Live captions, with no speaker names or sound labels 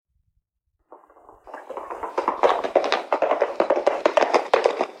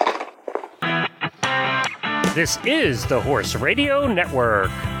This is the Horse Radio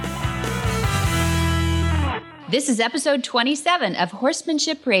Network. This is episode 27 of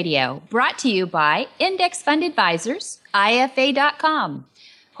Horsemanship Radio, brought to you by Index Fund Advisors, IFA.com.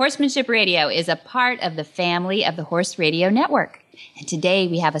 Horsemanship Radio is a part of the family of the Horse Radio Network. And today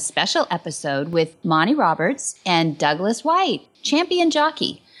we have a special episode with Monty Roberts and Douglas White, champion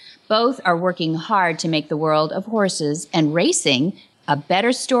jockey. Both are working hard to make the world of horses and racing a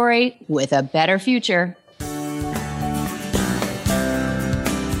better story with a better future.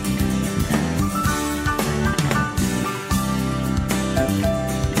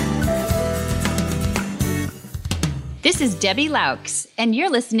 This is Debbie Laux, and you're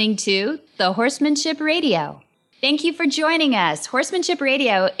listening to The Horsemanship Radio. Thank you for joining us. Horsemanship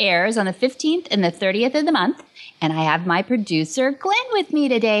Radio airs on the 15th and the 30th of the month, and I have my producer, Glenn, with me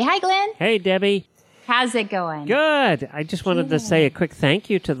today. Hi, Glenn. Hey, Debbie. How's it going? Good. I just wanted to say a quick thank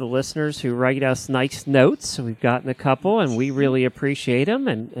you to the listeners who write us nice notes. We've gotten a couple, and we really appreciate them.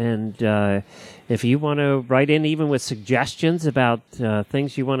 And if you want to write in even with suggestions about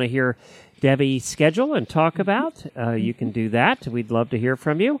things you want to hear Debbie schedule and talk about, you can do that. We'd love to hear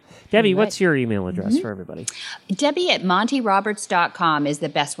from you. Debbie, what's your email address for everybody? Debbie at montyroberts.com is the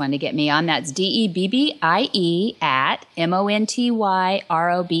best one to get me on. That's DEBBIE at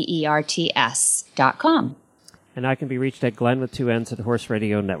MONTYROBERTS.com. And I can be reached at Glenn with 2 N's at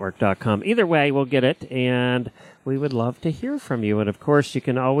horseradionetwork.com. Either way, we'll get it, and we would love to hear from you. And, of course, you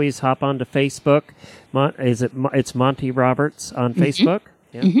can always hop onto Facebook. It's Monty Roberts on Facebook?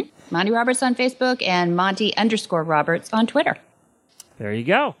 Yeah. Mm-hmm. Monty Roberts on Facebook and Monty_Roberts on Twitter. There you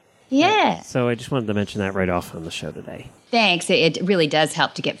go. Yeah. So I just wanted to mention that right off on the show today. Thanks. It really does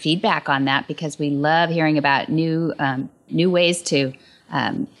help to get feedback on that because we love hearing about new ways to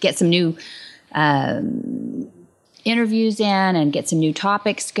get some new interviews in and get some new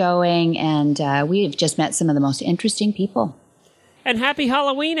topics going. And we've just met some of the most interesting people. And happy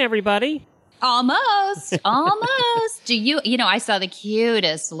Halloween, everybody. Almost. I saw the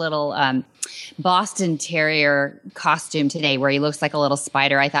cutest little Boston Terrier costume today where he looks like a little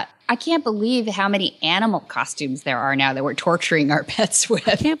spider. I thought, I can't believe how many animal costumes there are now that we're torturing our pets with.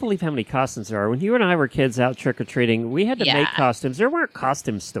 I can't believe how many costumes there are. When you and I were kids out trick-or-treating, we had to make costumes. There weren't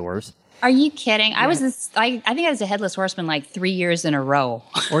costume stores. Are you kidding? Yeah. I think I was a headless horseman like 3 years in a row.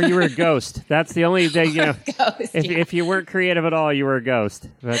 Or you were a ghost. That's the only thing, if you weren't creative at all, you were a ghost.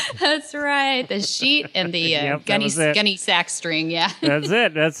 But that's right. The sheet and the gunny sack string, yeah. That's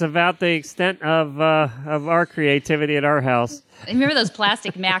it. That's about the extent of our creativity at our house. Remember those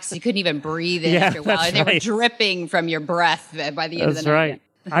plastic masks you couldn't even breathe in after a while? And they were dripping from your breath by the end of the night. That's right.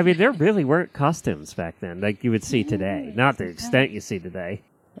 I mean, there really weren't costumes back then like you would see today. Not the extent you see today.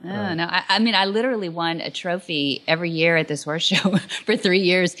 Oh, no. I mean, I literally won a trophy every year at this horse show for 3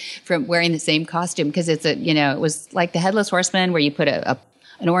 years from wearing the same costume because it was like the Headless Horseman where you put an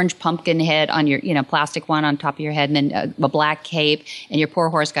orange pumpkin head on your, plastic one on top of your head and then a black cape and your poor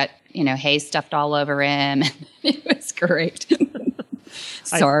horse got, hay stuffed all over him. It was great.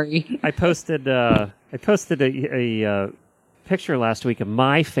 Sorry. I posted a picture last week of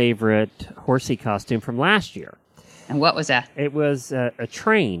my favorite horsey costume from last year. And what was that? It was a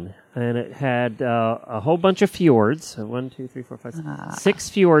train, and it had a whole bunch of fjords. So 1, 2, 3, 4, 5, 6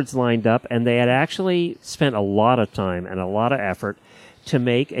 fjords lined up, and they had actually spent a lot of time and a lot of effort to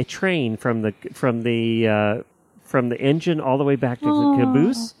make a train from the engine all the way back to the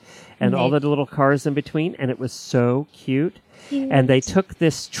caboose, and all the little cars in between. And it was so cute. And they took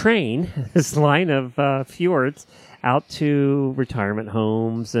this train, this line of fjords, out to retirement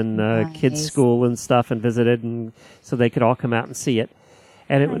homes and kids' school and stuff, and visited, and so they could all come out and see it.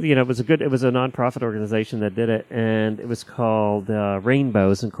 And it was a nonprofit organization that did it, and it was called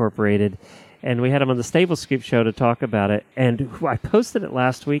Rainbows Incorporated. And we had them on the Stable Scoop show to talk about it. And I posted it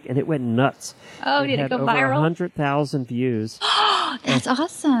last week, and it went nuts. Oh, did it go viral? Over 100,000 views. That's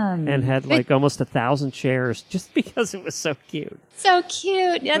awesome. And had almost 1,000 shares just because it was so cute. So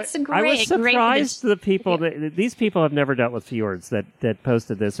cute. That's great. I was surprised the people these people have never dealt with fjords that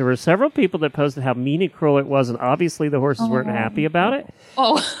posted this. There were several people that posted how mean and cruel it was, and obviously the horses weren't happy about it.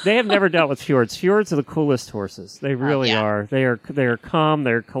 Oh, they have never dealt with fjords. Fjords are the coolest horses. They really are. They are calm.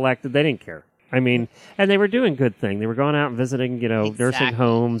 They're collected. They didn't care. I mean, and they were doing good thing. They were going out and visiting, nursing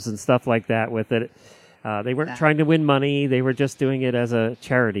homes and stuff like that with it. They weren't trying to win money. They were just doing it as a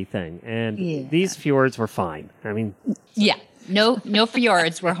charity thing. And these fjords were fine. I mean, no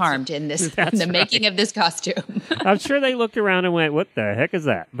fjords were harmed in the making of this costume. I'm sure they looked around and went, "What the heck is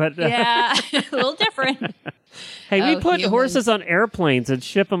that?" But a little different. Hey, we put horses on airplanes and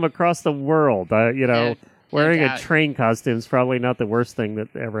ship them across the world. Wearing a train costume is probably not the worst thing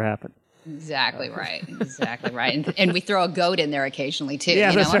that ever happened. Exactly right. Exactly right. And we throw a goat in there occasionally too.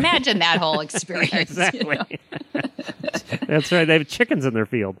 Yeah, right. Imagine that whole experience. Exactly. That's right. They have chickens in their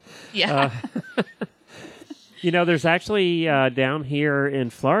field. Yeah. There's actually down here in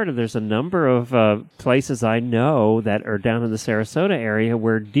Florida, there's a number of places I know that are down in the Sarasota area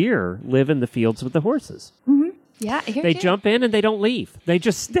where deer live in the fields with the horses. Mm-hmm. Yeah, they jump in and they don't leave. They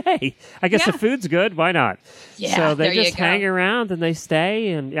just stay. I guess the food's good. Why not? Yeah, so they just hang around and they stay.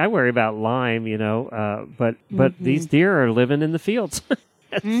 And I worry about Lyme, but these deer are living in the fields.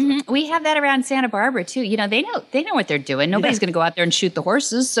 We have that around Santa Barbara too. They know what they're doing. Nobody's going to go out there and shoot the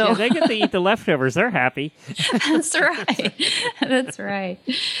horses. So they get to eat the leftovers. They're happy. That's right. That's right.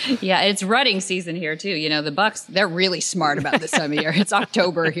 Yeah, it's rutting season here too. The bucks, they're really smart about this time of year. It's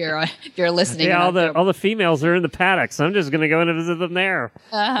October here. If you're listening, yeah, all the females are in the paddocks. I'm just going to go in and visit them there.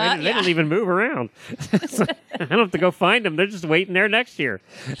 They don't even move around. So I don't have to go find them. They're just waiting there next year.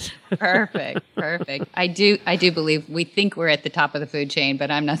 Perfect. I do believe we think we're at the top of the food chain, but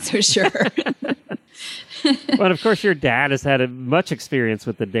I'm not so sure. Well, of course, your dad has had much experience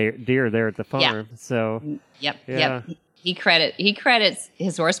with the deer there at the farm. Yeah. So, Yep. He credits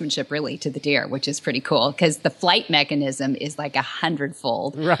his horsemanship really to the deer, which is pretty cool because the flight mechanism is like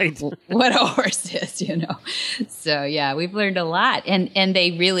 100-fold. Right. What a horse is, So yeah, we've learned a lot, and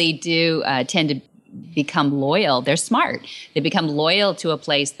they really do tend to become loyal. They're smart. They become loyal to a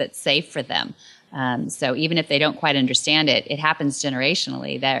place that's safe for them. So even if they don't quite understand it, it happens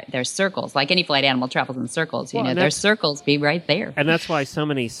generationally. Their circles, like any flight animal travels in circles, their circles be right there. And that's why so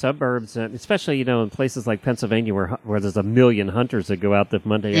many suburbs, especially, in places like Pennsylvania where there's 1 million hunters that go out the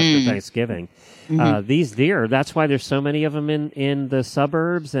Monday after Thanksgiving. These deer, that's why there's so many of them in the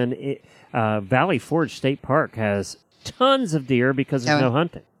suburbs. And Valley Forge State Park has tons of deer because there's no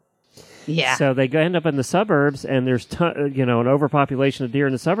hunting. Yeah. So they end up in the suburbs, and there's an overpopulation of deer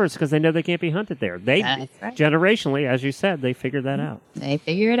in the suburbs because they know they can't be hunted there. They generationally, as you said, they figured that out. They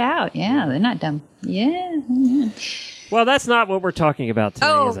figure it out. Yeah, they're not dumb. Yeah. Well, that's not what we're talking about today.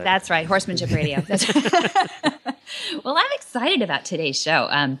 Oh, is it? That's right, Horsemanship Radio. That's right. Well, I'm excited about today's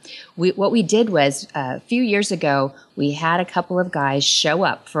show. What we did was a few years ago, we had a couple of guys show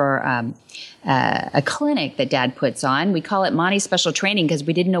up for a clinic that Dad puts on. We call it Monty's Special Training because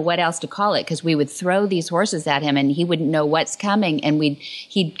we didn't know what else to call it because we would throw these horses at him and he wouldn't know what's coming, and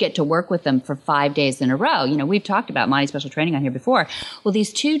he'd get to work with them for 5 days in a row. We've talked about Monty's Special Training on here before. Well,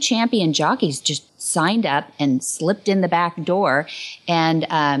 these 2 champion jockeys just signed up and slipped in the back door and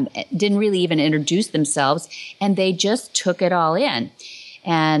didn't really even introduce themselves, and they just took it all in.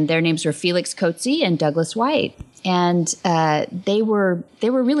 And their names were Felix Coetzee and Douglas White. And they were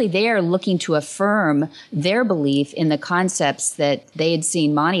really there looking to affirm their belief in the concepts that they had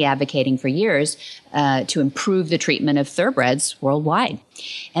seen Monty advocating for years to improve the treatment of thoroughbreds worldwide.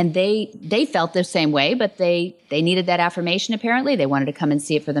 And they felt the same way, but they needed that affirmation apparently. They wanted to come and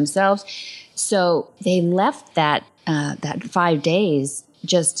see it for themselves. So they left that 5 days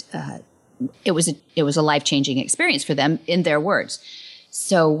just it was a life-changing experience for them, in their words.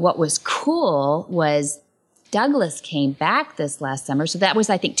 So what was cool was Douglas came back this last summer. So that was,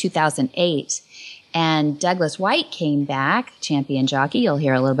 I think, 2008. And Douglas White came back, champion jockey. You'll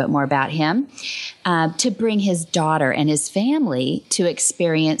hear a little bit more about him, to bring his daughter and his family to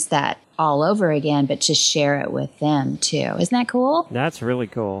experience that all over again, but to share it with them too. Isn't that cool? That's really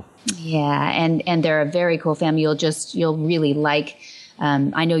cool. Yeah. And they're a very cool family. You'll really like,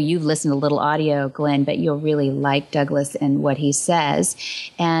 I know you've listened to a little audio, Glenn, but you'll really like Douglas and what he says.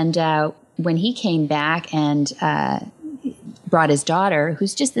 And when he came back and brought his daughter,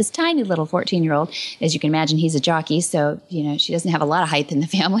 who's just this tiny little 14-year-old, as you can imagine, he's a jockey, so she doesn't have a lot of height in the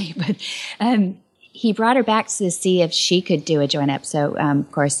family, but he brought her back to see if she could do a join-up. So,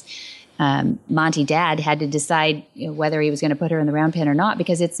 of course, Monty Dad had to decide whether he was going to put her in the round pen or not,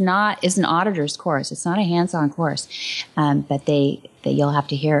 because it's an auditor's course. It's not a hands-on course. But you'll have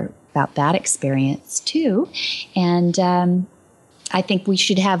to hear about that experience too. And I think we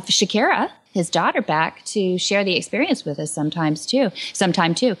should have Shakira, his daughter, back to share the experience with us sometime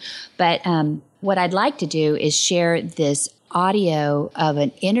too. But what I'd like to do is share this audio of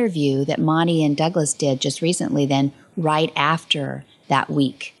an interview that Monty and Douglas did just recently, then right after that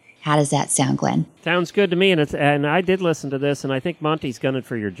week. How does that sound, Glenn? Sounds good to me, and I did listen to this, and I think Monty's gunning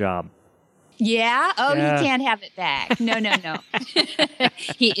for your job. Yeah? Oh, yeah. You can't have it back. No.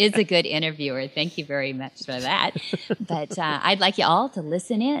 He is a good interviewer. Thank you very much for that. But I'd like you all to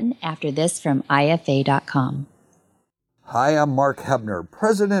listen in after this from IFA.com. Hi, I'm Mark Hebner,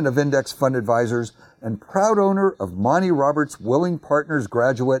 president of Index Fund Advisors and proud owner of Monty Roberts Willing Partners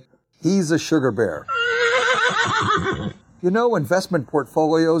graduate, He's a Sugar Bear. You know, investment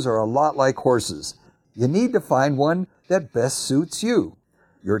portfolios are a lot like horses. You need to find one that best suits you,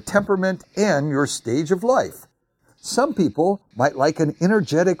 your temperament, and your stage of life. Some people might like an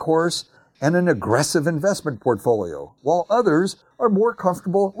energetic horse and an aggressive investment portfolio, while others are more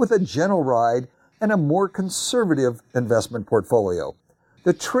comfortable with a gentle ride and a more conservative investment portfolio.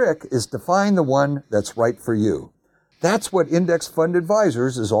 The trick is to find the one that's right for you. That's what Index Fund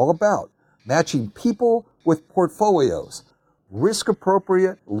Advisors is all about, matching people with portfolios,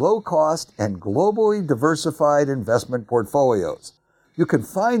 risk-appropriate, low-cost, and globally diversified investment portfolios. You can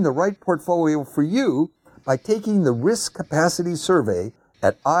find the right portfolio for you by taking the Risk Capacity Survey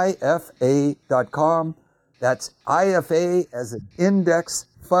at IFA.com. That's IFA as in Index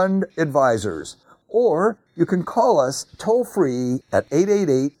Fund Advisors. Or you can call us toll-free at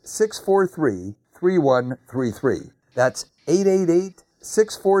 888-643-3133. That's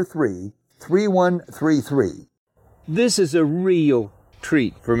 888-643-3133. This is a real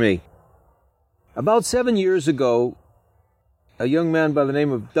treat for me. About 7 years ago, a young man by the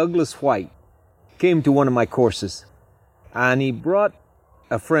name of Douglas White came to one of my courses, and he brought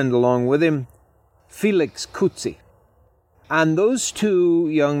a friend along with him, Felix Kutzi. And those two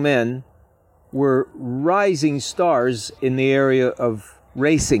young men were rising stars in the area of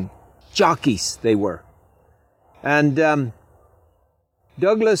racing. Jockeys they were. And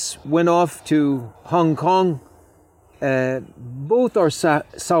Douglas went off to Hong Kong. Both are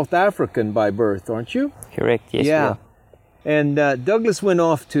South African by birth, aren't you? Correct, yes. Yeah. And Douglas went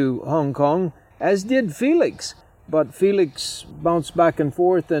off to Hong Kong, as did Felix. But Felix bounced back and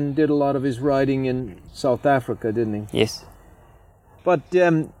forth and did a lot of his riding in South Africa, didn't he? Yes. But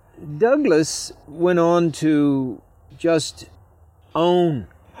Douglas went on to just own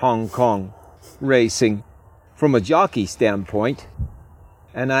Hong Kong racing from a jockey standpoint.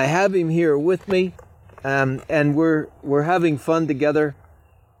 And I have him here with me, and we're having fun together.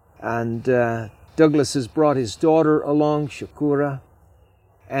 And Douglas has brought his daughter along, Shakura,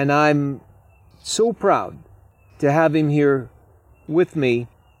 and I'm so proud to have him here with me.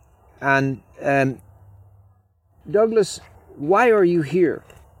 And Douglas, why are you here?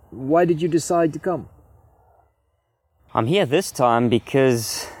 Why did you decide to come? I'm here this time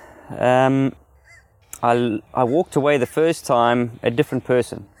because I walked away the first time a different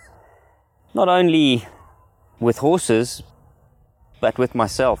person. Not only with horses, but with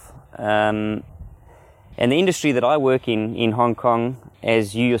myself. And the industry that I work in Hong Kong,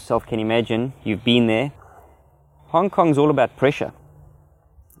 as you yourself can imagine, you've been there, Hong Kong's all about pressure.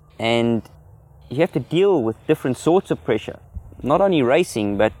 And you have to deal with different sorts of pressure. Not only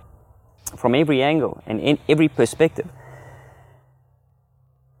racing, but from every angle and in every perspective.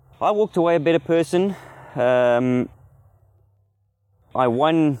 I walked away a better person. I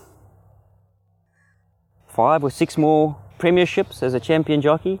won 5 or 6 more premierships as a champion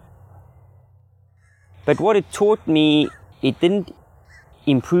jockey. But what it taught me, it didn't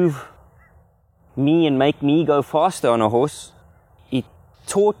improve me and make me go faster on a horse. It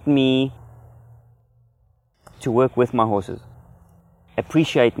taught me to work with my horses,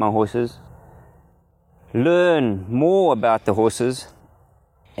 appreciate my horses, learn more about the horses.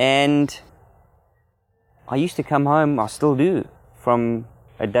 And I used to come home, I still do, from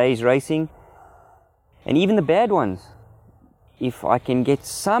a day's racing, and even the bad ones, if I can get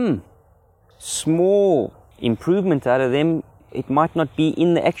some small improvement out of them, it might not be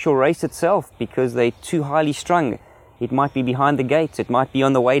in the actual race itself because they're too highly strung. It might be behind the gates. It might be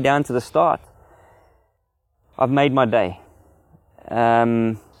on the way down to the start. I've made my day.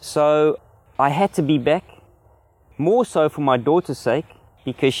 So I had to be back, more so for my daughter's sake,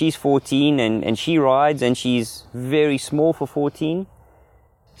 because she's 14 and she rides and she's very small for 14.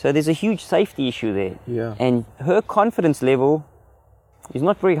 So there's a huge safety issue there. Yeah. And her confidence level is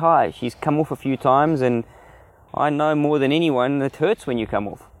not very high. She's come off a few times, and I know more than anyone that hurts when you come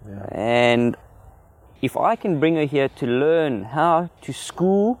off. Yeah. And if I can bring her here to learn how to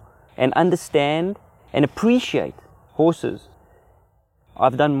school and understand and appreciate horses,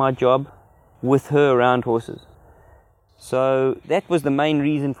 I've done my job with her around horses. So that was the main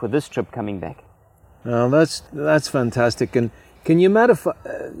reason for this trip coming back. Well, that's fantastic. And can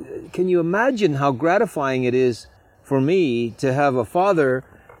you imagine how gratifying it is for me to have a father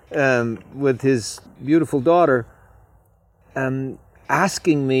with his beautiful daughter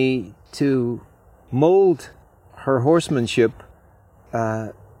asking me to mold her horsemanship?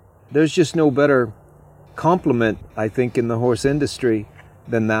 There's just no better compliment, I think, in the horse industry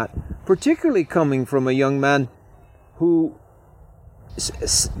than that, particularly coming from a young man who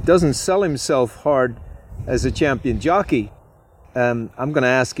doesn't sell himself hard as a champion jockey, I'm going to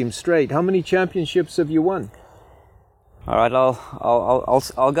ask him straight. How many championships have you won? All right,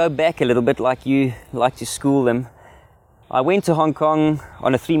 I'll go back a little bit, like you like to school them. I went to Hong Kong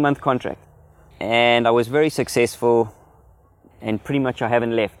on a 3-month contract, and I was very successful, and pretty much I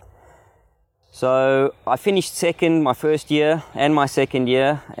haven't left. So I finished second my first year and my second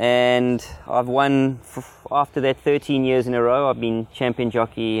year, and I've won after that 13 years in a row. I've been champion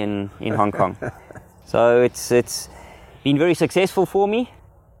jockey in Hong Kong. So it's been very successful for me.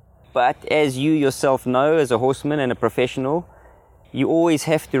 But as you yourself know, as a horseman and a professional, you always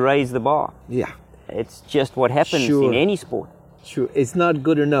have to raise the bar. Yeah. It's just what happens in any sport. Sure, it's not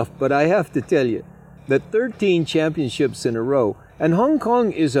good enough, but I have to tell you that 13 championships in a row, and Hong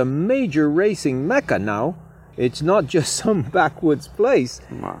Kong is a major racing mecca now. It's not just some backwoods place.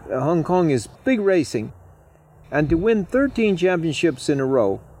 Hong Kong is big racing. And to win 13 championships in a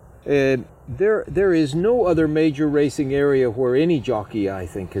row, there is no other major racing area where any jockey, I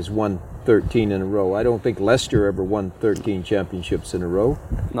think, has won 13 in a row. I don't think Leicester ever won 13 championships in a row.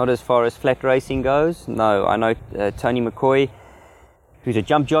 Not as far as flat racing goes. No, I know Tony McCoy, who's a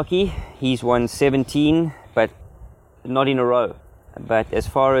jump jockey. He's won 17, but not in a row. But as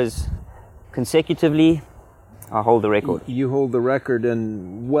far as consecutively, I hold the record. You hold the record,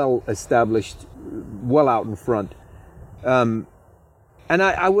 and well established, well out in front. And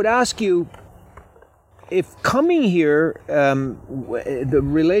I would ask you, if coming here, the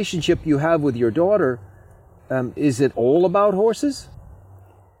relationship you have with your daughter, is it all about horses?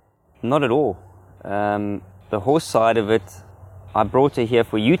 Not at all. The horse side of it, I brought her here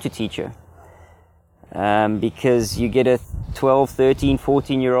for you to teach her. Because you get a 12, 13,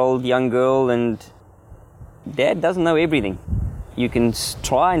 14-year-old young girl, and Dad doesn't know everything. You can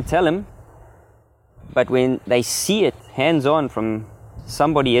try and tell him, but when they see it hands-on from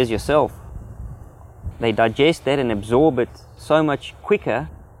somebody as yourself, they digest that and absorb it so much quicker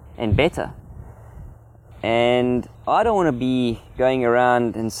and better. And I don't want to be going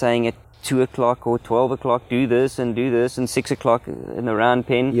around and saying at 2 o'clock or 12 o'clock, do this, and 6 o'clock in the round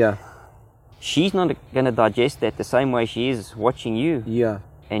pen. Yeah. She's not going to digest that the same way she is watching you. Yeah.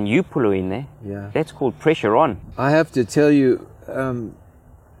 And you pull her in there. Yeah. That's called pressure on. I have to tell you,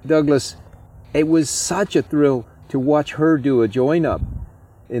 Douglas, it was such a thrill to watch her do a join-up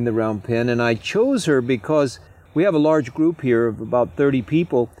in the round pen, and I chose her because we have a large group here of about 30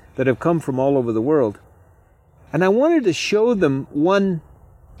 people that have come from all over the world. And I wanted to show them one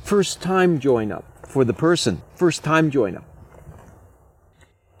first-time join-up for the person, first-time join-up.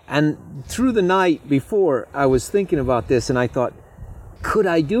 And through the night before, I was thinking about this, and I thought, could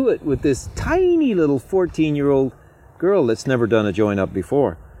I do it with this tiny little 14-year-old girl that's never done a join-up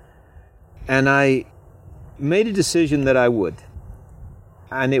before? And I made a decision that I would.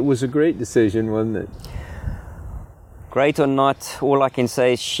 And it was a great decision, wasn't it? Great or not, all I can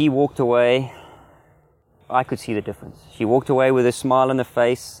say is she walked away. I could see the difference. She walked away with a smile on her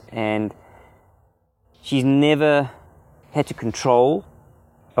face, and she's never had to control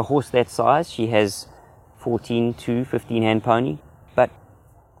a horse that size. She has 14 to 15 hand pony, but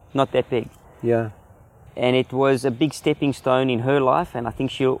not that big. Yeah. And it was a big stepping stone in her life, and I think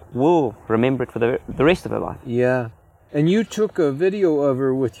she will remember it for the rest of her life. Yeah. And you took a video of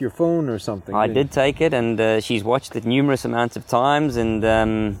her with your phone or something? I did take it, and she's watched it numerous amounts of times, and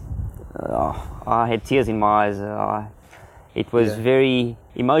I had tears in my eyes. It was very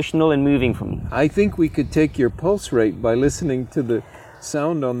emotional and moving for me. I think we could take your pulse rate by listening to the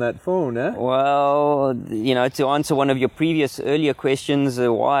sound on that phone, eh? Well, you know, to answer one of your earlier questions,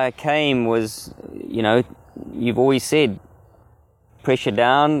 why I came was, you know, you've always said pressure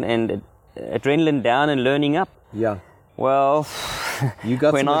down and adrenaline down and learning up. Yeah. Well, you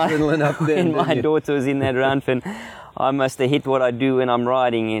got some adrenaline up there. When my daughter was in that round fin, I must have hit what I do when I'm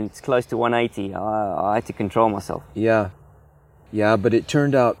riding, and it's close to 180. I had to control myself. Yeah. Yeah, but it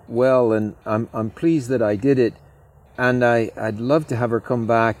turned out well, and I'm pleased that I did it. And I'd love to have her come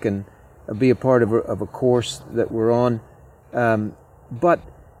back and be a part of a course that we're on. But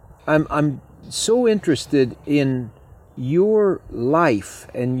I'm so interested in your life,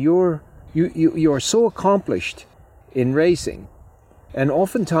 and you are so accomplished in racing. And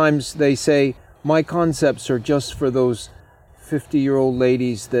oftentimes they say, my concepts are just for those 50-year-old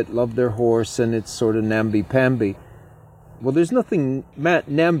ladies that love their horse, and it's sort of namby-pamby. Well, there's nothing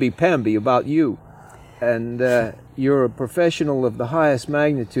namby-pamby about you. And you're a professional of the highest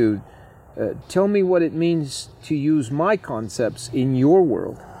magnitude. Tell me what it means to use my concepts in your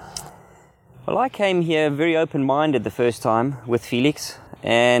world. Well, I came here very open-minded the first time with Felix,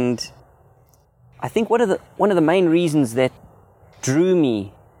 and I think one of the main reasons that drew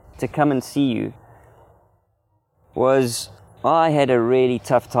me to come and see you was I had a really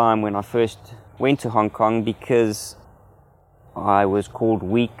tough time when I first went to Hong Kong because I was called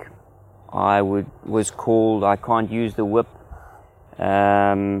weak. I was called I can't use the whip.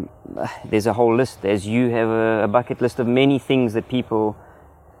 There's a whole list. As you have a bucket list of many things that people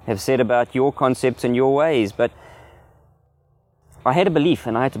have said about your concepts and your ways, but I had a belief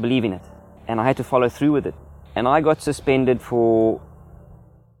and I had to believe in it and I had to follow through with it. And I got suspended for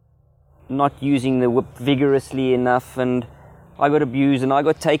not using the whip vigorously enough, and I got abused and I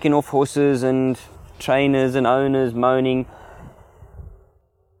got taken off horses and trainers and owners moaning.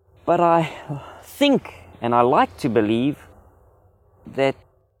 But I think and I like to believe that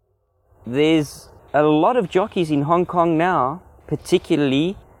there's a lot of jockeys in Hong Kong now,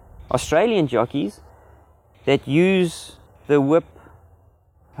 particularly Australian jockeys, that use the whip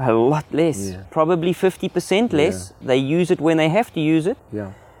a lot less, probably 50% less. They use it when they have to use it,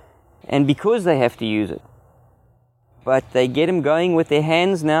 and because they have to use it. But they get them going with their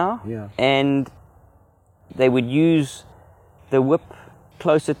hands now, and they would use the whip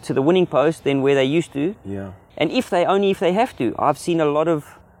closer to the winning post than where they used to. And if they have to. I've seen a lot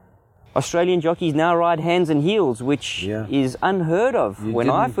of Australian jockeys now ride hands and heels, which is unheard of when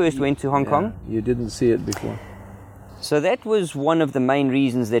I first went to Hong Kong. You didn't see it before. So that was one of the main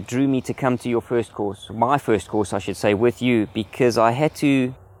reasons that drew me to come to your first course, my first course I should say, with you, because I had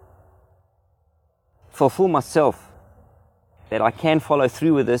to fulfill myself that I can follow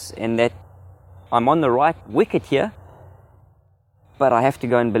through with this and that I'm on the right wicket here, but I have to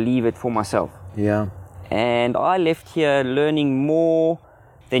go and believe it for myself. And I left here learning more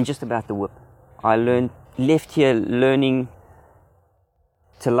than just about the whip. I left here learning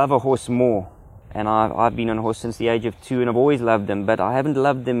to love a horse more. And I've been on a horse since the age of 2 and I've always loved them, but I haven't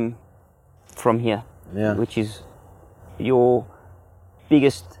loved them from here, which is your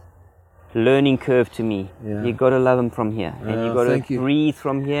biggest learning curve to me. You got to love them from here, and you got to breathe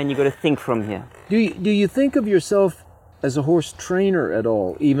from here, and you got to think from here. Do you think of yourself as a horse trainer at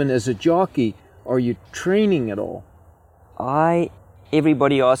all, even as a jockey? Are you training at all?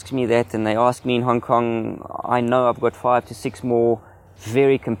 Everybody asks me that, and they ask me in Hong Kong. I know I've got 5 to 6 more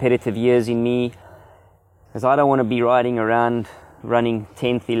very competitive years in me, because I don't want to be riding around running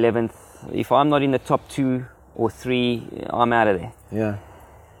 10th, 11th. If I'm not in the top 2 or 3, I'm out of there.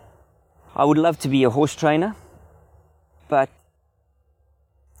 I would love to be a horse trainer, but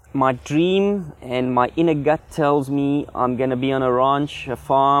my dream and my inner gut tells me I'm going to be on a ranch, a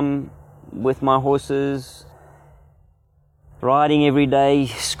farm, with my horses, riding every day,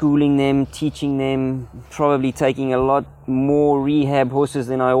 schooling them, teaching them, probably taking a lot more rehab horses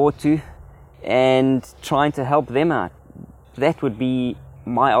than I ought to, and trying to help them out. That would be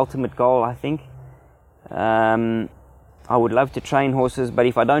my ultimate goal, I think. I would love to train horses, but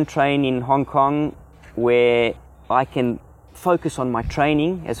if I don't train in Hong Kong, where I can focus on my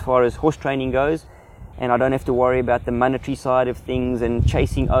training as far as horse training goes, and I don't have to worry about the monetary side of things and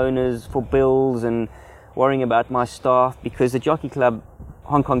chasing owners for bills and worrying about my staff, because the jockey club,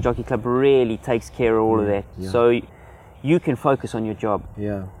 Hong Kong Jockey Club, really takes care of all of that. So you can focus on your job.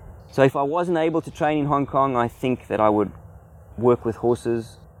 So if I wasn't able to train in Hong Kong, I think that I would work with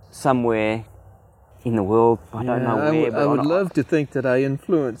horses somewhere in the world. I don't know where. I would love to think that I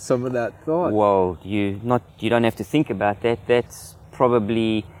influenced some of that thought. Well, you don't have to think about that. That's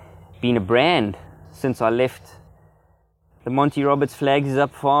probably been a brand since I left the Monty Roberts Flags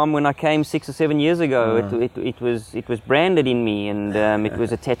Up farm when I came 6 or 7 years ago. It was branded in me, and it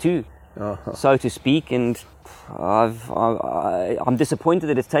was a tattoo, so to speak. And I'm disappointed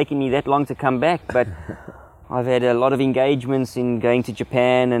that it's taken me that long to come back, but I've had a lot of engagements in going to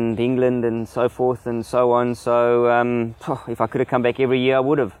Japan and England and so forth and so on. So if I could have come back every year, I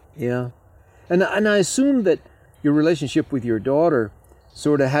would have. And I assume that your relationship with your daughter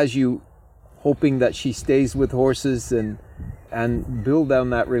sort of has you hoping that she stays with horses and build on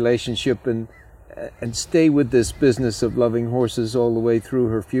that relationship and stay with this business of loving horses all the way through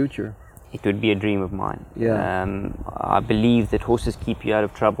her future. It would be a dream of mine. I believe that horses keep you out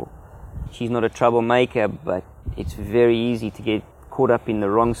of trouble. She's not a troublemaker, but it's very easy to get caught up in the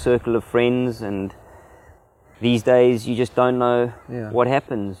wrong circle of friends, and these days you just don't know what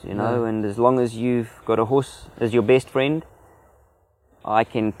happens, you know. And as long as you've got a horse as your best friend, I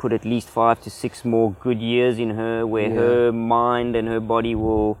can put at least 5 to 6 more good years in her, where her mind and her body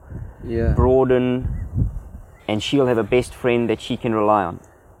will broaden, and she'll have a best friend that she can rely on.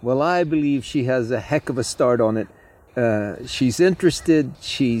 Well, I believe she has a heck of a start on it. She's interested,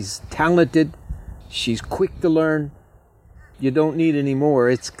 she's talented, she's quick to learn. You don't need any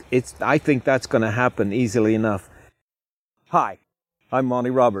more. I think that's going to happen easily enough. Hi, I'm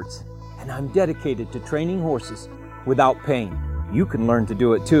Monty Roberts, and I'm dedicated to training horses without pain. You can learn to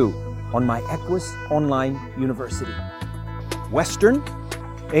do it too on my Equus Online University. Western,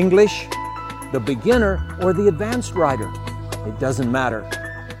 English, the beginner, or the advanced rider. It doesn't matter.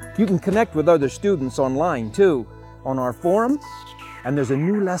 You can connect with other students online too, on our forum, and there's a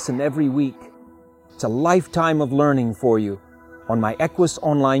new lesson every week. It's a lifetime of learning for you on my Equus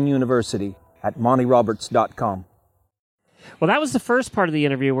Online University at montyroberts.com. Well, that was the first part of the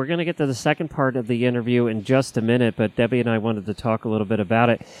interview. We're going to get to the second part of the interview in just a minute, but Debbie and I wanted to talk a little bit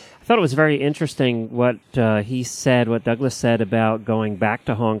about it. I thought it was very interesting what he said, what Douglas said about going back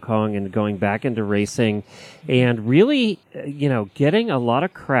to Hong Kong and going back into racing and really, getting a lot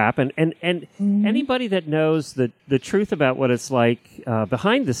of crap. And anybody that knows the truth about what it's like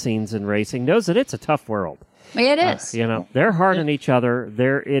behind the scenes in racing knows that it's a tough world. It is. They're hard on each other.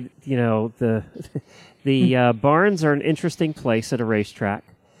 The barns are an interesting place at a racetrack.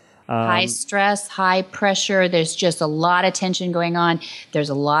 High stress, high pressure. There's just a lot of tension going on. There's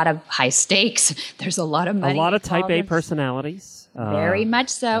a lot of high stakes. There's a lot of money. A lot of type A personalities. Very much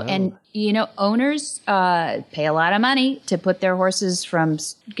so. And, owners pay a lot of money to put their horses from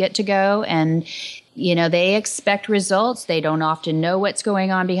get to go. And, they expect results. They don't often know what's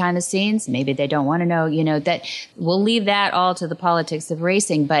going on behind the scenes. Maybe they don't want to know, that we'll leave that all to the politics of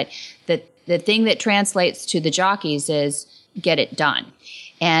racing. But the thing that translates to the jockeys is get it done.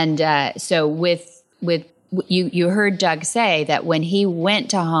 And so with you heard Doug say that when he went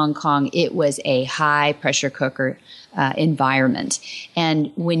to Hong Kong, it was a high pressure cooker environment.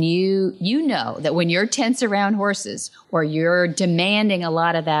 And when you know that when you're tense around horses or you're demanding a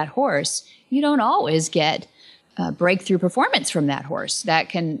lot of that horse, you don't always get breakthrough performance from that horse. That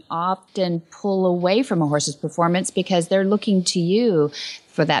can often pull away from a horse's performance because they're looking to you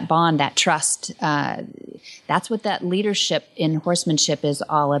for that bond, that trust. That's what that leadership in horsemanship is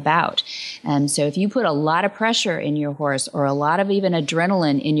all about. And so if you put a lot of pressure in your horse or a lot of even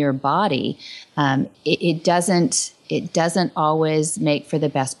adrenaline in your body, it doesn't always make for the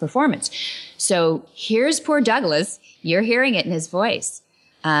best performance. So here's poor Douglas. You're hearing it in his voice.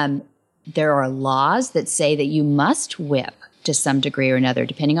 There are laws that say that you must whip to some degree or another,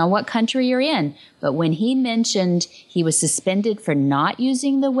 depending on what country you're in. But when he mentioned he was suspended for not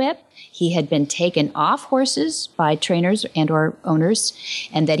using the whip, he had been taken off horses by trainers and or owners,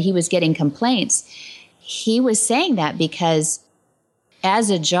 and that he was getting complaints. He was saying that because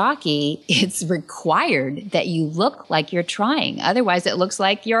as a jockey, it's required that you look like you're trying. Otherwise, it looks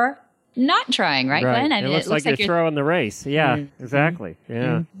like you're not trying, right, Glenn? It looks like you're throwing the race. Yeah, exactly.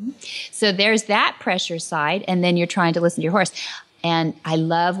 Yeah. So there's that pressure side, and then you're trying to listen to your horse. And I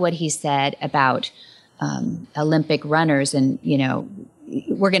love what he said about Olympic runners, and,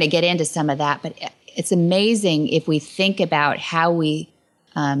 we're going to get into some of that, but it's amazing if we think about how we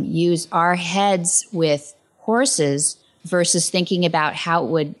use our heads with horses versus thinking about how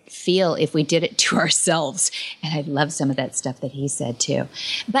it would feel if we did it to ourselves. And I love some of that stuff that he said too.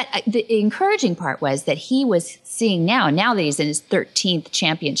 But the encouraging part was that he was seeing now that he's in his 13th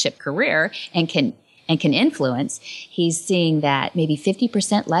championship career and can influence, he's seeing that maybe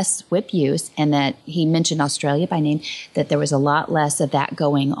 50% less whip use, and that he mentioned Australia by name, that there was a lot less of that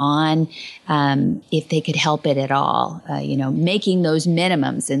going on if they could help it at all, making those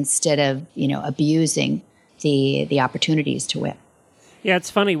minimums instead of, abusing the opportunities to whip. Yeah, it's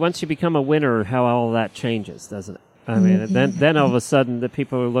funny. Once you become a winner, how all that changes, doesn't it? I mean, then all of a sudden the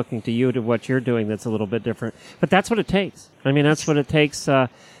people are looking to you to what you're doing that's a little bit different. But that's what it takes. I mean, that's what it takes,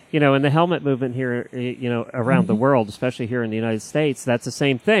 in the helmet movement here, around the world, especially here in the United States, that's the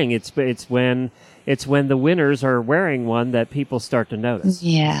same thing. It's when the winners are wearing one that people start to notice.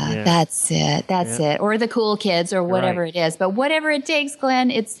 Yeah. That's it. That's it. Or the cool kids or whatever it is. But whatever it takes, Glenn,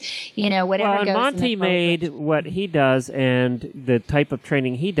 it's, whatever well, goes. And Monty made what he does and the type of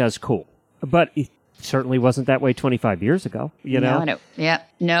training he does cool. But it certainly wasn't that way 25 years ago, No. Yeah.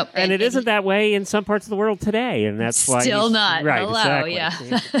 Nope. And it isn't that way in some parts of the world today, and that's why still not. Right, Hello, exactly. Yeah.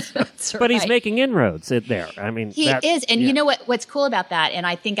 That's but he's making inroads there. I mean, he is. And you know what's cool about that, and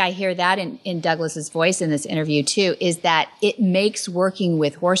I think I hear that in Douglas's voice in this interview too, is that it makes working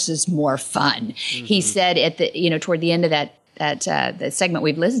with horses more fun. Mm-hmm. He said at the toward the end of that the segment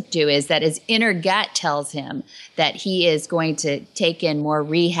we've listened to is that his inner gut tells him that he is going to take in more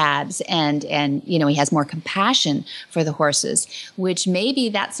rehabs and he has more compassion for the horses, which maybe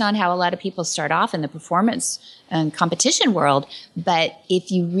that's not how a lot of people start off in the performance and competition world. But if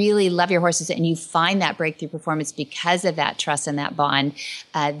you really love your horses and you find that breakthrough performance because of that trust and that bond,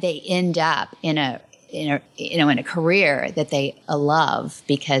 they end up in a career that they love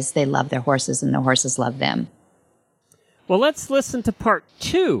because they love their horses and the horses love them. Well, let's listen to part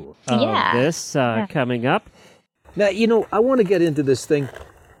 2 of this coming up. Now, you know, I want to get into this thing.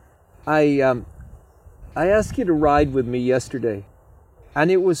 I asked you to ride with me yesterday, and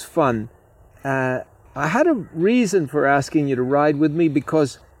it was fun. I had a reason for asking you to ride with me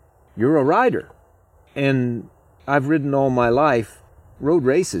because you're a rider, and I've ridden all my life, road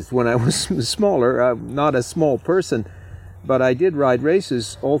races when I was smaller. I'm not a small person, but I did ride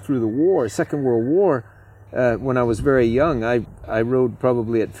races all through the war, Second World War. When I was very young, I rode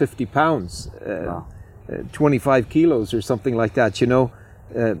probably at 50 pounds, 25 kilos or something like that, you know,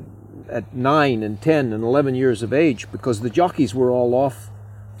 at 9 and 10 and 11 years of age, because the jockeys were all off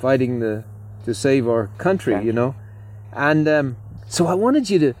fighting to save our country, you know. And so I wanted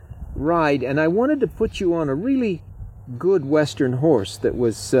you to ride, and I wanted to put you on a really good Western horse that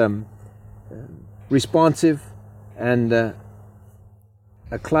was responsive and a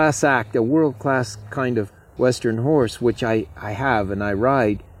class act, a world-class kind of Western horse, which I have and I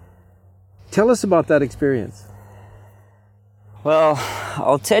ride. Tell us about that experience. Well,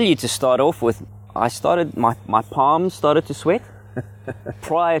 I'll tell you to start off with, my palms started to sweat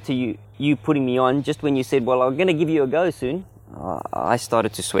prior to you putting me on. Just when you said, well, I'm going to give you a go soon, I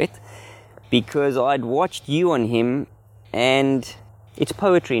started to sweat because I'd watched you on him, and it's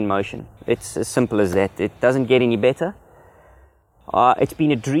poetry in motion. It's as simple as that. It doesn't get any better. It's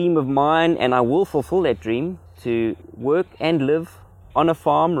been a dream of mine, and I will fulfill that dream, to work and live on a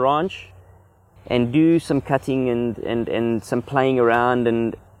farm ranch and do some cutting and some playing around,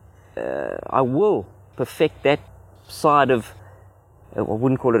 and I will perfect that side of, I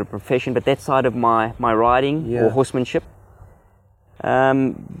wouldn't call it a profession, but that side of my riding or horsemanship.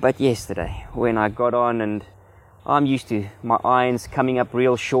 But yesterday, when I got on, and I'm used to my irons coming up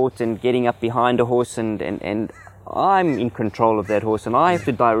real short and getting up behind a horse, and I'm in control of that horse, and I have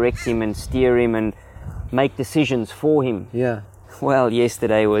to direct him and steer him and make decisions for him. Yeah. Well,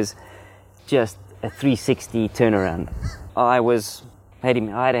 yesterday was just a 360 turnaround. I had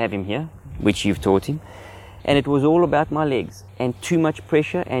to have him here, which you've taught him, and it was all about my legs and too much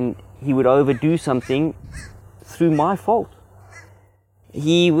pressure, and he would overdo something through my fault.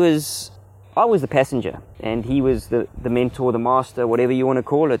 I was the passenger, and he was the mentor, the master, whatever you want to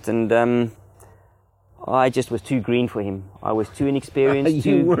call it, and I just was too green for him. I was too inexperienced,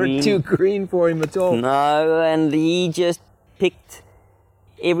 You weren't too green for him at all. No, and he just picked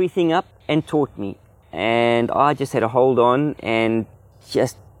everything up and taught me. And I just had to hold on and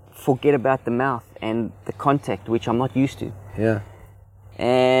just forget about the mouth and the contact, which I'm not used to. Yeah.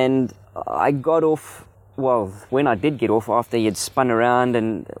 And I got off, well, when I did get off, after he had spun around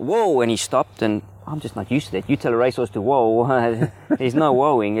and whoa, and he stopped, and I'm just not used to that. You tell a racehorse to whoa, there's no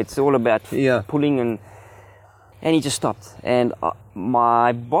whoaing. It's all about pulling, and he just stopped. And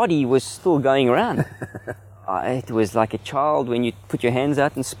my body was still going around. It was like a child when you put your hands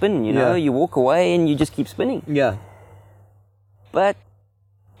out and spin, you know. You walk away and you just keep spinning. Yeah. But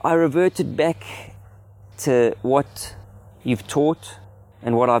I reverted back to what you've taught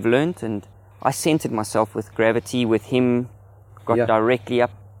and what I've learned, and I centered myself with gravity, with him, got directly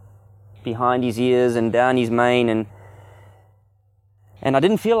up behind his ears and down his mane, and I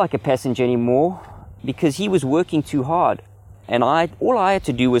didn't feel like a passenger anymore because he was working too hard, and all I had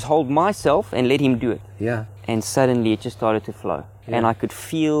to do was hold myself and let him do it. Yeah. And suddenly it just started to flow, and I could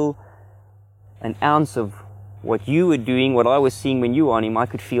feel an ounce of what you were doing, what I was seeing when you were on him. I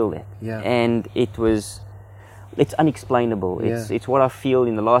could feel that, and it's unexplainable. It's what I feel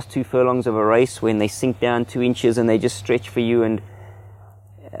in the last 2 furlongs of a race when they sink down 2 inches and they just stretch for you, and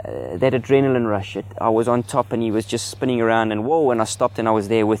that adrenaline rush. I was on top and he was just spinning around, and whoa, and I stopped and I was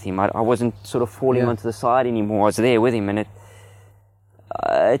there with him. I wasn't sort of falling onto the side anymore. I was there with him, and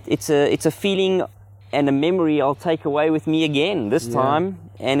it's a feeling and a memory I'll take away with me again this time,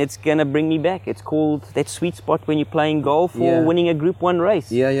 and it's going to bring me back. It's called that sweet spot when you're playing golf or winning a Group 1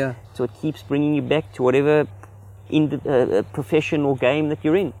 race. Yeah, yeah. So it keeps bringing you back to whatever profession or game that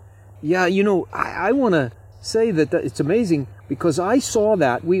you're in. Yeah, you know, I want to say that it's amazing because I saw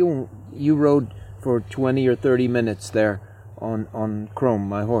that. You rode for 20 or 30 minutes there on Chrome,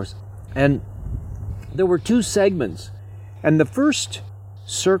 my horse. And there were 2 segments. And the first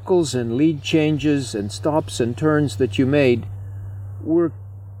circles and lead changes and stops and turns that you made were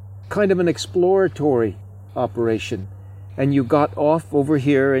kind of an exploratory operation. And you got off over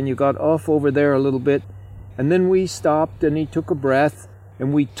here and you got off over there a little bit. And then we stopped and he took a breath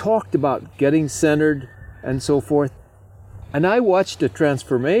and we talked about getting centered and so forth. And I watched a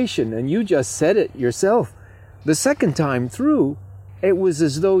transformation, and you just said it yourself. The second time through, it was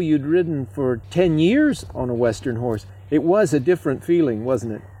as though you'd ridden for 10 years on a Western horse. It was a different feeling,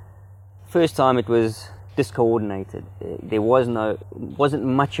 wasn't it? First time it was discoordinated. There wasn't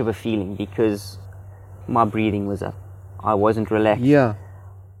much of a feeling because my breathing was up. I wasn't relaxed. Yeah.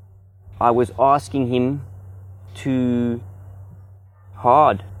 I was asking him too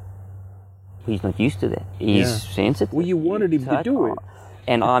hard. He's not used to that. He's sensitive. Well, you wanted him to do it.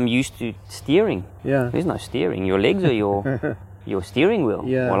 And I'm used to steering. Yeah. There's no steering. Your legs are your steering wheel.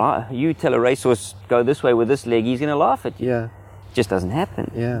 Yeah. Well, you tell a racehorse, go this way with this leg, he's going to laugh at you. Yeah. It just doesn't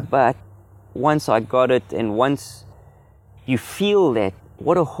happen. Yeah. But once I got it, and once you feel that,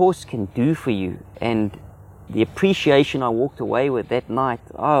 what a horse can do for you, and the appreciation I walked away with that night,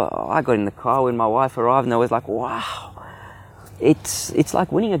 I got in the car when my wife arrived, and I was like, wow. It's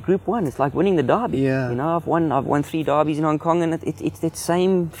like winning a Group 1. It's like winning the Derby. Yeah. You know, I've won 3 Derbies in Hong Kong, and it's that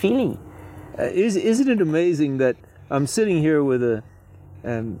same feeling. Isn't it amazing that I'm sitting here with a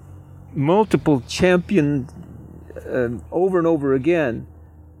multiple champion over and over again,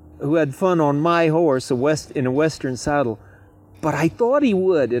 who had fun on my horse, in a Western saddle, but I thought he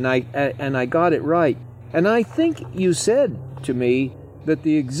would, and I got it right. And I think you said to me that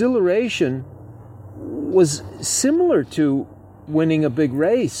the exhilaration was similar to winning a big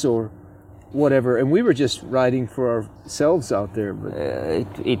race or whatever, and we were just riding for ourselves out there. But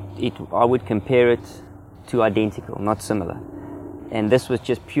I would compare it to identical, not similar. And this was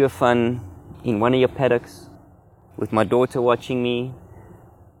just pure fun in one of your paddocks with my daughter watching me.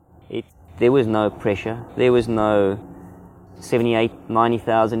 There was no pressure. There was no 78,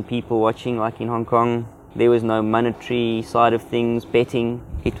 90,000 people watching like in Hong Kong. There was no monetary side of things, betting.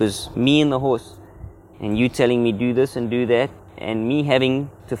 It was me and the horse, and you telling me do this and do that, and me having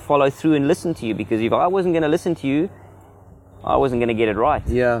to follow through and listen to you, because if I wasn't going to listen to you, I wasn't going to get it right.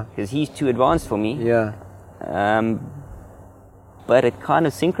 Yeah. Because he's too advanced for me. Yeah. But it kind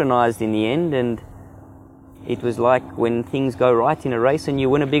of synchronized in the end, and it was like when things go right in a race and you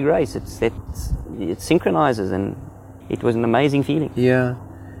win a big race. It synchronizes, and it was an amazing feeling. Yeah.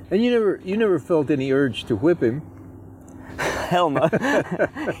 And you never felt any urge to whip him? Hell no.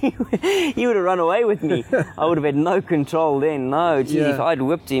 He would have run away with me. I would have had no control then. No, geez, if I'd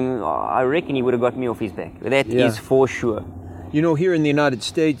whipped him, I reckon he would have got me off his back. That is for sure. You know, here in the United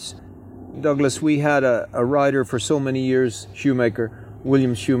States, Douglas, we had a rider for so many years,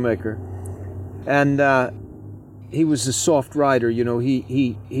 William Shoemaker. And he was a soft rider, you know.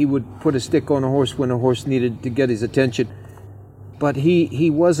 He would put a stick on a horse when a horse needed to get his attention. But he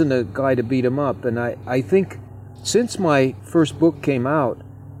wasn't a guy to beat him up. And I think since my first book came out,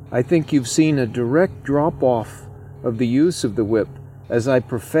 I think you've seen a direct drop-off of the use of the whip, as I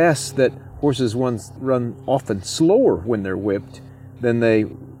profess that horses run often slower when they're whipped than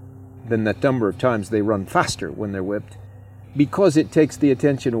that number of times they run faster when they're whipped, because it takes the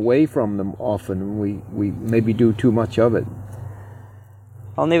attention away from them often. We maybe do too much of it.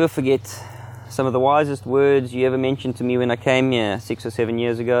 I'll never forget some of the wisest words you ever mentioned to me when I came here 6 or 7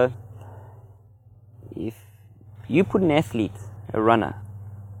 years ago. If you put an athlete, a runner,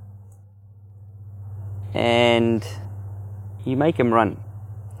 and you make him run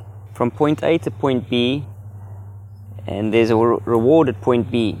from point A to point B, and there's a reward at point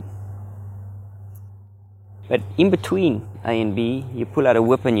B, but in between A and B, you pull out a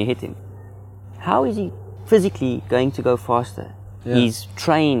whip and you hit him. How is he physically going to go faster? Yeah. He's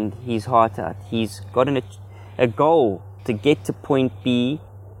trained his heart out. He's got a goal to get to point B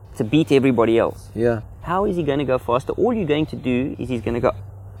to beat everybody else. Yeah. How is he going to go faster? All you're going to do is he's going to go,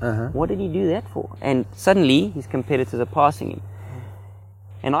 what did he do that for? And suddenly his competitors are passing him.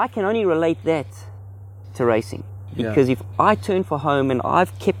 And I can only relate that to racing. Because if I turn for home and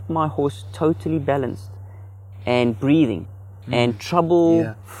I've kept my horse totally balanced and breathing and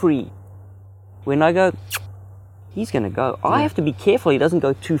trouble-free, when I go, he's going to go. I have to be careful he doesn't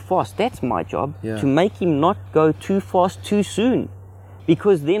go too fast. That's my job, to make him not go too fast too soon.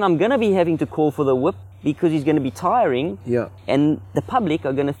 Because then I'm going to be having to call for the whip, because he's going to be tiring. Yeah. And the public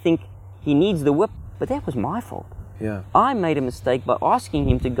are going to think he needs the whip. But that was my fault. Yeah. I made a mistake by asking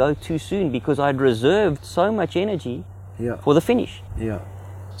him to go too soon, because I'd reserved so much energy for the finish. Yeah.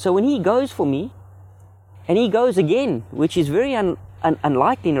 So when he goes for me, and he goes again, which is very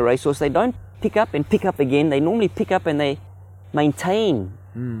unlikely in a racehorse, they don't pick up and pick up again. They normally pick up and they maintain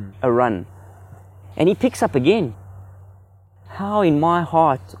a run. And he picks up again. How in my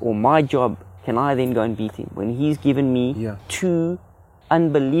heart or my job can I then go and beat him when he's given me 2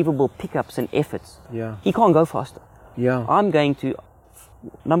 unbelievable pickups and efforts? Yeah. He can't go faster. Yeah. I'm going to,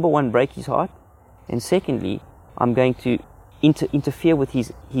 number one, break his heart, and secondly, I'm going to interfere with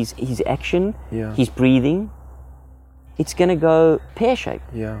his action, his breathing. It's going to go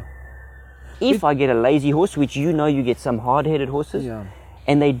pear-shaped. Yeah. If I get a lazy horse, which you get some hard-headed horses,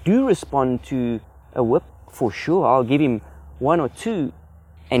 and they do respond to a whip, for sure, I'll give him 1 or 2,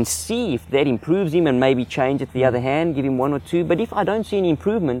 and see if that improves him and maybe change it the other hand, give him 1 or 2. But if I don't see any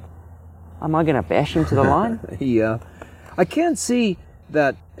improvement, am I going to bash him to the line? Yeah. I can't see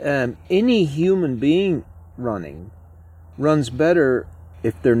that any human being runs better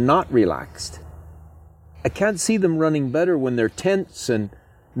if they're not relaxed. I can't see them running better when they're tense and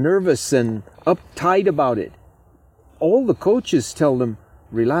nervous and uptight about it. All the coaches tell them,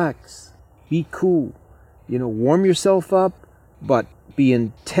 relax, be cool, warm yourself up, but be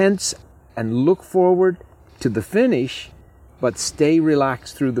intense and look forward to the finish, but stay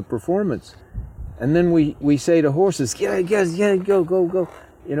relaxed through the performance. And then we say to horses, yeah, go,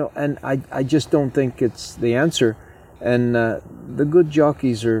 and I just don't think it's the answer. And the good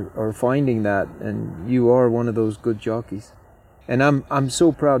jockeys are finding that, and you are one of those good jockeys. And I'm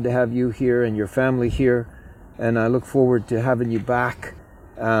so proud to have you here and your family here, and I look forward to having you back.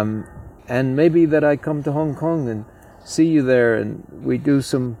 And maybe that I come to Hong Kong and see you there, and we do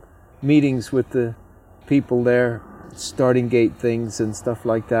some meetings with the people there, starting gate things and stuff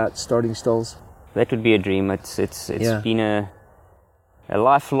like that, starting stalls. That would be a dream. It's been a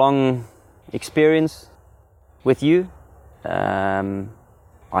lifelong experience with you.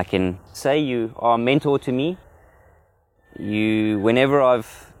 I can say you are a mentor to me. Whenever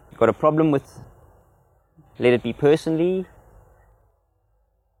I've got a problem with, let it be personally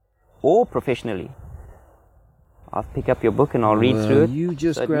or professionally, I'll pick up your book and I'll read through it. You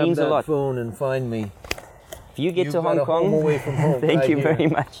just so grab that phone and find me. If you get You've to got Hong Kong, home away from home, thank right you here. very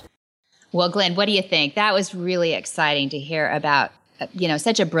much. Well, Glenn, what do you think? That was really exciting to hear about,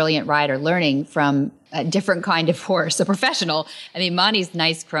 such a brilliant rider learning from a different kind of horse, a professional. I mean, Monty's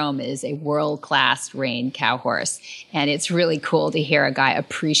Nice Chrome is a world-class rein cow horse, and it's really cool to hear a guy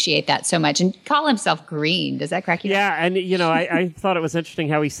appreciate that so much and call himself green. Does that crack you up? Yeah, and I thought it was interesting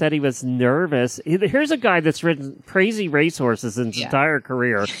how he said he was nervous. Here's a guy that's ridden crazy racehorses in his entire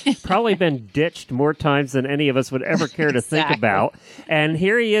career, probably been ditched more times than any of us would ever care to think about. And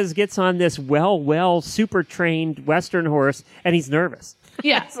here he is, gets on this super trained Western horse, and he's nervous.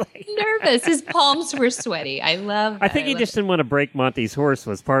 Yeah, nervous. His palms were sweaty. I love that. I think he just didn't want to break Monty's horse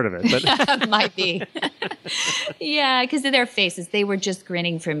was part of it. But might be. Yeah, because of their faces, they were just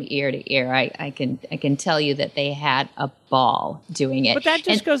grinning from ear to ear. I can tell you that they had a ball doing it. But that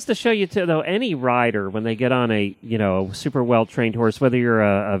just goes to show you, though, any rider, when they get on a super well-trained horse, whether you're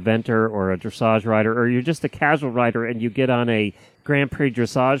a venter or a dressage rider, or you're just a casual rider and you get on a Grand Prix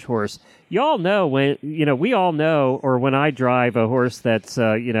dressage horse, we all know, or when I drive a horse that's, a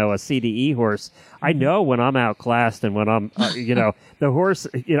CDE horse, I know when I'm outclassed and when I'm, the horse,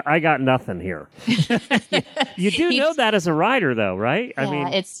 I got nothing here. You do know that as a rider, though, right? Yeah, I mean,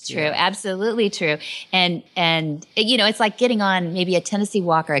 it's true. Yeah. Absolutely true. And it's like getting on maybe a Tennessee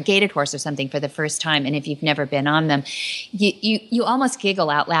Walker, a gaited horse or something for the first time. And if you've never been on them, you almost giggle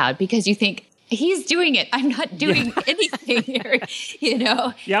out loud because you think, he's doing it. I'm not doing anything here,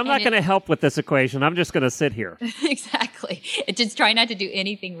 Yeah, I'm not going to help with this equation. I'm just going to sit here. Exactly. Just try not to do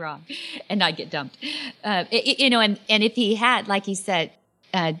anything wrong and not get dumped. And if he had, like he said,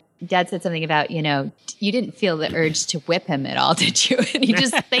 Dad said something about, you didn't feel the urge to whip him at all, did you? And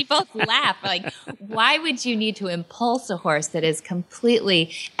they both laugh. Like, why would you need to impulse a horse that is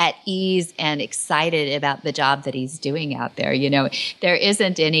completely at ease and excited about the job that he's doing out there? There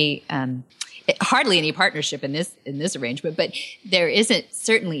isn't any, hardly any partnership in this arrangement, but there isn't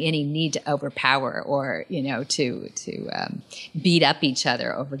certainly any need to overpower or to beat up each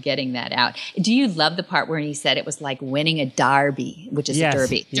other over getting that out. Do you love the part where he said it was like winning a derby, which is a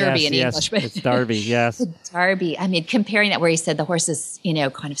derby in English, but it's derby, yes, the derby. I mean, comparing that where he said the horses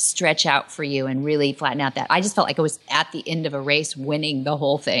kind of stretch out for you and really flatten out. That I just felt like it was at the end of a race winning the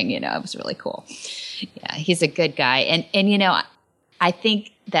whole thing. It was really cool. Yeah, he's a good guy, and I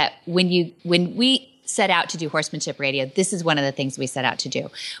think that when we set out to do Horsemanship Radio, this is one of the things we set out to do,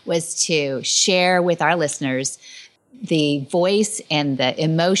 was to share with our listeners the voice and the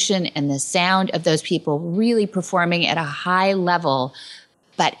emotion and the sound of those people really performing at a high level,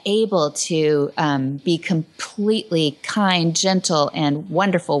 but able to be completely kind, gentle, and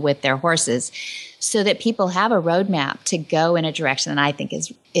wonderful with their horses, so that people have a roadmap to go in a direction that I think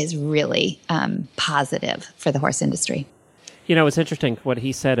is really positive for the horse industry. It's interesting what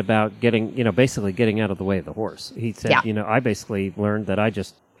he said about basically getting out of the way of the horse. He said, I basically learned that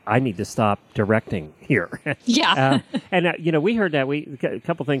I need to stop directing here. Yeah. We heard that. A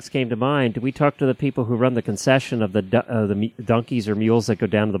couple things came to mind. We talked to the people who run the concession of the donkeys or mules that go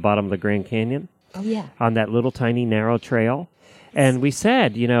down to the bottom of the Grand Canyon. Oh, yeah. On that little tiny narrow trail. And we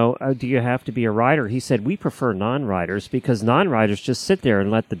said, do you have to be a rider? He said, we prefer non-riders because non-riders just sit there and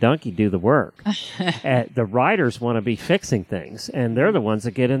let the donkey do the work. The riders want to be fixing things, and they're the ones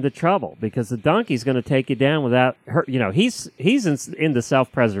that get into trouble because the donkey's going to take you down without hurt. He's into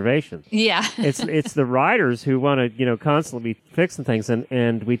self-preservation. Yeah. It's the riders who want to, constantly be fixing things.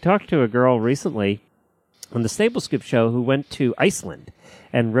 And we talked to a girl recently on the Stable Scoop show who went to Iceland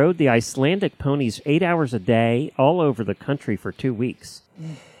and rode the Icelandic ponies 8 hours a day all over the country for 2 weeks.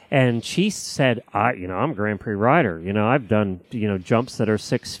 And she said, I'm a Grand Prix rider. I've done, jumps that are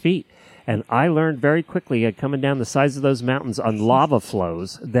 6 feet. And I learned very quickly coming down the sides of those mountains on lava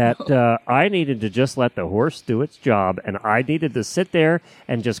flows that I needed to just let the horse do its job. And I needed to sit there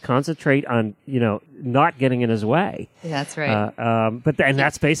and just concentrate on, not getting in his way. That's right. And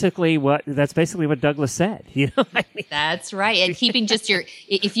that's basically what Douglas said. That's right. And keeping just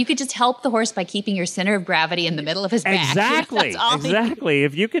if you could just help the horse by keeping your center of gravity in the middle of his back. Exactly. Exactly.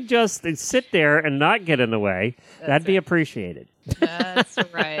 If you could just sit there and not get in the way, that'd be appreciated. That's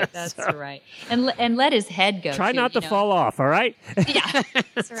right. That's right. And let his head go. Try not to fall off. All right. Yeah,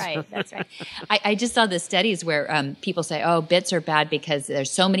 that's right. That's right. I just saw the studies where people say, bits are bad because there's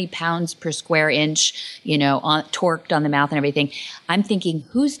so many pounds per square inch, torqued on the mouth and everything. I'm thinking,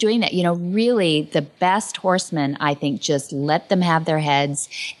 who's doing that? Really, the best horsemen, I think, just let them have their heads.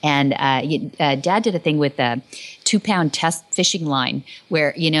 And Dad did a thing with a 2-pound test fishing line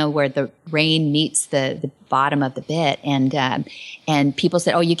where the rein meets the bottom of the bit, and people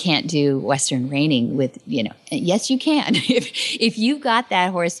said, you can't do Western reining with, yes, you can. If you've got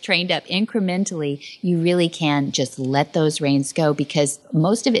that horse trained up incrementally, you really can just let those reins go because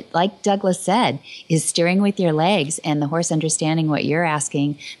most of it, like Douglas said, is steering with your legs and the horse understanding what you're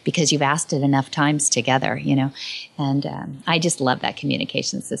asking because you've asked it enough times together, and I just love that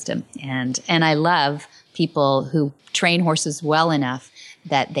communication system. And I love people who train horses well enough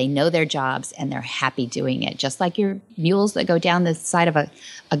that they know their jobs and they're happy doing it, just like your mules that go down the side of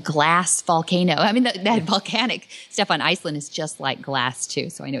a glass volcano. I mean, that volcanic stuff on Iceland is just like glass, too,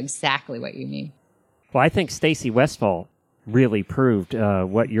 so I know exactly what you mean. Well, I think Stacey Westfall really proved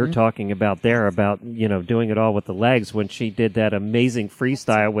what you're talking about there about, doing it all with the legs when she did that amazing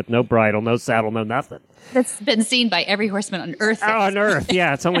freestyle with no bridle, no saddle, no nothing. That's been seen by every horseman on Earth. Oh, on Earth,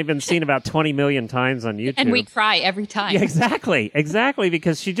 yeah. It's only been seen about 20 million times on YouTube. And we cry every time. Yeah, exactly,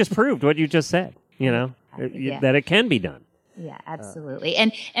 because she just proved what you just said, that it can be done. Yeah, absolutely.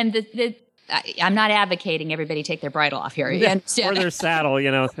 And I'm not advocating everybody take their bridle off here. Or their saddle, Or their saddle.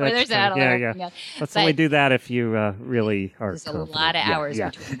 Yeah. Let's only do that if you really are There's confident. a lot of hours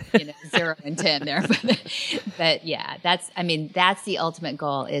between 0 and 10 there. But yeah, that's the ultimate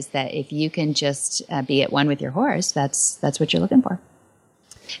goal is that if you can just be at one with your horse, that's what you're looking for.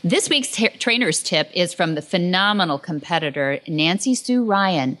 This week's trainer's tip is from the phenomenal competitor Nancy Sue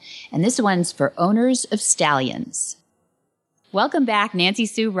Ryan, and this one's for owners of stallions. Welcome back, Nancy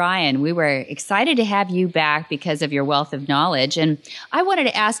Sue Ryan. We were excited to have you back because of your wealth of knowledge. And I wanted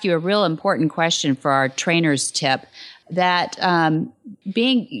to ask you a real important question for our trainer's tip that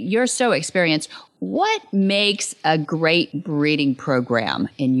you're so experienced, what makes a great breeding program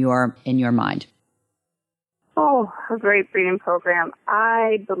in your mind? Oh, a great breeding program.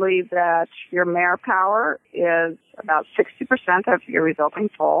 I believe that your mare power is about 60% of your resulting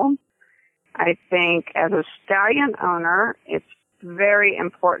foal. I think as a stallion owner, it's very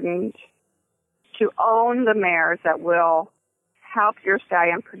important to own the mares that will help your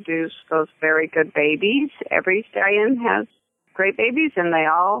stallion produce those very good babies. Every stallion has great babies, and they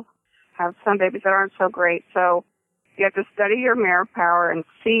all have some babies that aren't so great. So you have to study your mare power and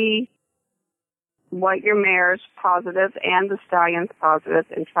see what your mare's positive and the stallion's positive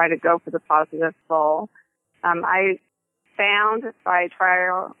and try to go for the positive foal. I found by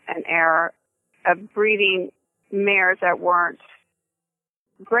trial and error of breeding mares that weren't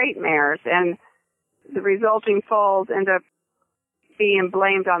great mares, and the resulting foals end up being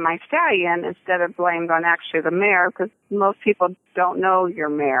blamed on my stallion instead of blamed on actually the mare, because most people don't know your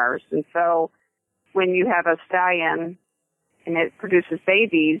mares. And so when you have a stallion and it produces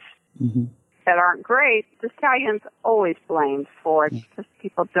babies that aren't great, the stallion's always blamed for it because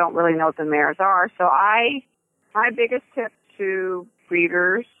people don't really know what the mares are. So my biggest tip to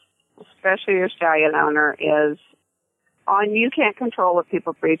breeders, especially your stallion owner, is you can't control what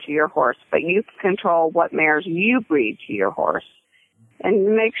people breed to your horse, but you can control what mares you breed to your horse.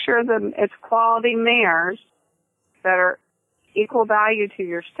 And make sure that it's quality mares that are equal value to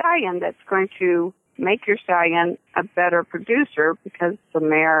your stallion that's going to make your stallion a better producer, because the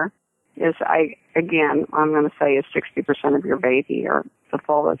mare is, I'm going to say, is 60% of your baby or the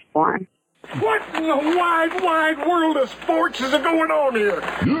foal that's born. What in the wide, wide world of sports is going on here?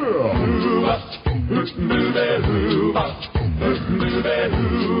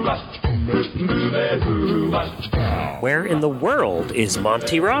 Where in the world is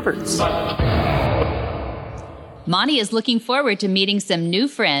Monty Roberts? Monty is looking forward to meeting some new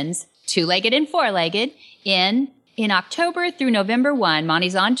friends, two-legged and four-legged, in October through November 1.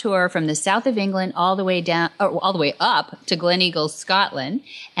 Monty's on tour from the south of England all the way up to Gleneagles, Scotland,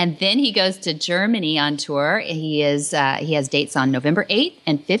 and then he goes to Germany on tour. He has dates on November 8th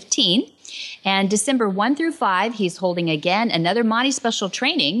and 15th. And December 1 through 5, he's holding again another Monty special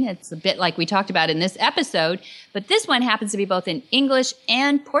training. It's a bit like we talked about in this episode, but this one happens to be both in English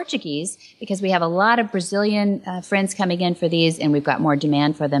and Portuguese because we have a lot of Brazilian friends coming in for these, and we've got more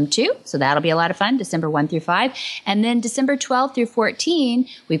demand for them too. So that'll be a lot of fun, December 1 through 5. And then December 12 through 14,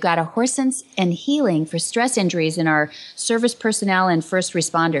 we've got a Horse Sense and Healing for stress injuries in our service personnel and first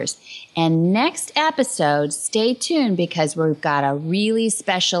responders. And next episode, stay tuned because we've got a really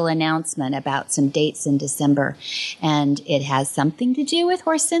special announcement about some dates in December. And it has something to do with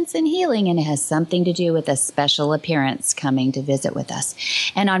Horse Sense and Healing, and it has something to do with a special appearance coming to visit with us.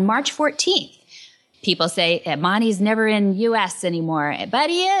 And on March 14th, people say Monty's never in U.S. anymore, but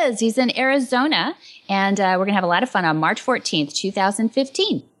he is. He's in Arizona, and we're going to have a lot of fun on March 14th,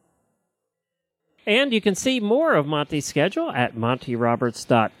 2015. And you can see more of Monty's schedule at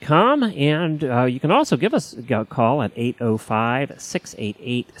montyroberts.com. And you can also give us a call at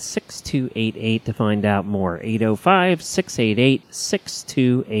 805-688-6288 to find out more.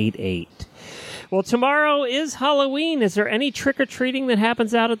 805-688-6288. Well, tomorrow is Halloween. Is there any trick-or-treating that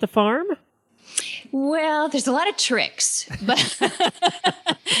happens out at the farm? Well, there's a lot of tricks, but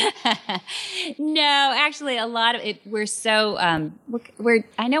no, actually a lot of it. We're so, I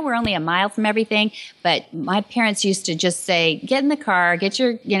know we're only a mile from everything, but my parents used to just say, get in the car, get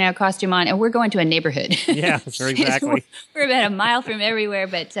your, costume on, and we're going to a neighborhood. Yeah, exactly. We're about a mile from everywhere,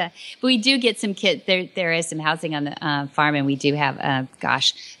 but we do get some kids. There is some housing on the farm, and we do have,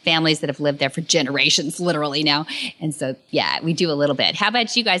 families that have lived there for generations, literally now. And so, yeah, we do a little bit. How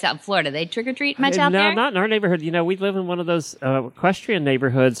about you guys out in Florida? They trick-or-treat much out there? No, not in our neighborhood. We live in one of those equestrian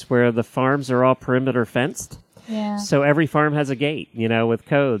neighborhoods where the farms are all perimeter fenced. Yeah. So every farm has a gate, with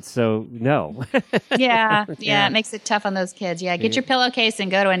codes. So no. Yeah. It makes it tough on those kids. Yeah. Get your pillowcase and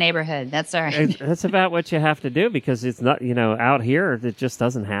go to a neighborhood. That's all right. That's about what you have to do because it's not, out here, it just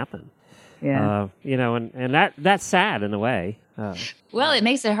doesn't happen. Yeah. And that's sad in a way. Well, it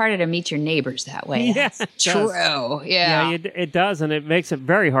makes it harder to meet your neighbors that way. Yeah, That's true. Yeah. It does. And it makes it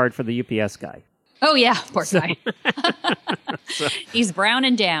very hard for the UPS guy. Oh, yeah. Poor guy. He's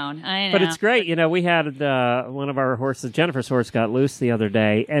browning down. I know. But it's great. We had one of our horses, Jennifer's horse, got loose the other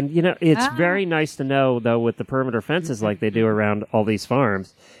day. And, it's very nice to know, though, with the perimeter fences like they do around all these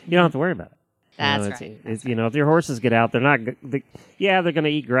farms, you don't have to worry about it. That's right. If your horses get out, they're not. They're going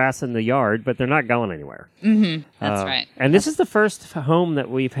to eat grass in the yard, but they're not going anywhere. Mm-hmm. That's right. And this is the first home that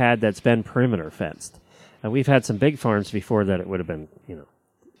we've had that's been perimeter fenced. We've had some big farms before that it would have been,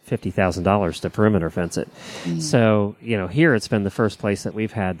 $50,000 to perimeter fence it. Mm-hmm. So, here it's been the first place that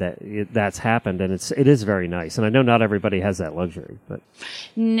we've had that's happened, and it is very nice. And I know not everybody has that luxury, but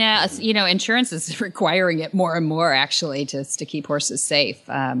no, insurance is requiring it more and more actually just to keep horses safe,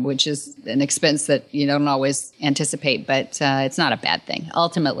 which is an expense that you don't always anticipate, but it's not a bad thing.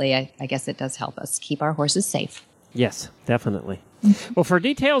 Ultimately, I guess it does help us keep our horses safe. Yes, definitely. Well, for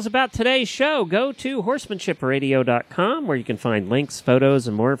details about today's show, go to horsemanshipradio.com where you can find links, photos,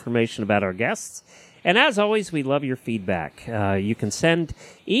 and more information about our guests. And as always, we love your feedback. You can send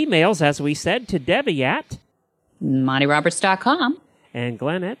emails, as we said, to Debbie at MontyRoberts.com and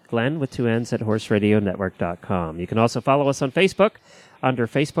Glenn at Glenn with 2 N's at horseradionetwork.com. You can also follow us on Facebook under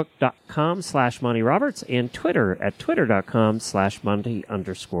facebook.com/Monty Roberts and Twitter at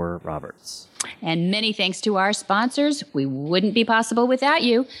twitter.com/Monty_Roberts. And many thanks to our sponsors. We wouldn't be possible without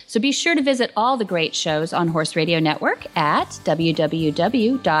you. So be sure to visit all the great shows on Horse Radio Network at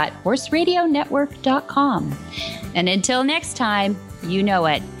www.horseradionetwork.com. And until next time,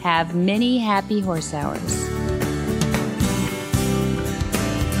 have many happy horse hours.